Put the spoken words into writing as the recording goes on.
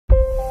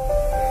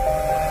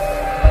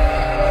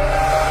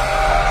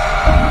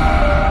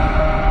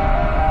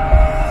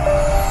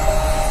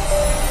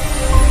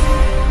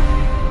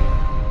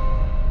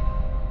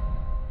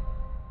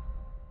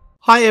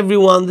Hi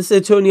everyone, this is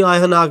attorney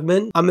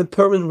Ogmen. I'm a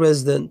permanent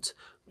resident.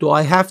 Do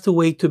I have to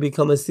wait to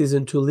become a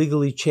citizen to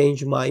legally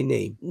change my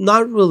name?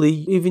 Not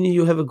really. Even if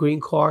you have a green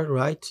card,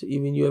 right?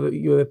 Even you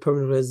have a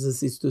permanent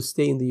residence is to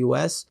stay in the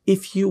US.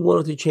 If you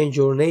wanted to change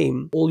your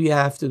name, all you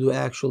have to do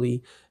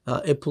actually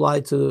apply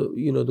to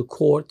the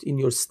court in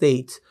your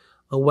state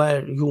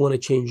where you want to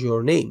change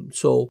your name.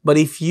 So, but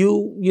if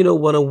you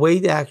want to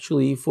wait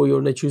actually for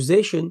your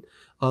naturalization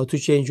to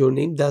change your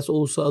name, that's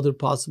also other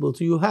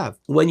possibility you have.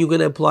 When you're going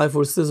to apply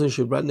for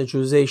citizenship, right,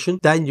 naturalization,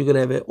 then you're going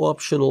to have an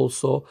option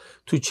also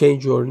to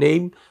change your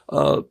name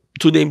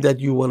to name that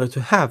you wanted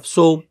to have.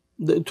 So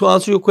to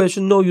answer your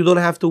question, no, you don't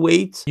have to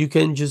wait. You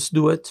can just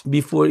do it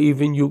before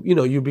even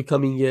you're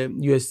becoming a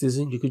US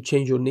citizen. You could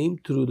change your name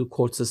through the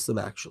court system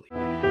actually.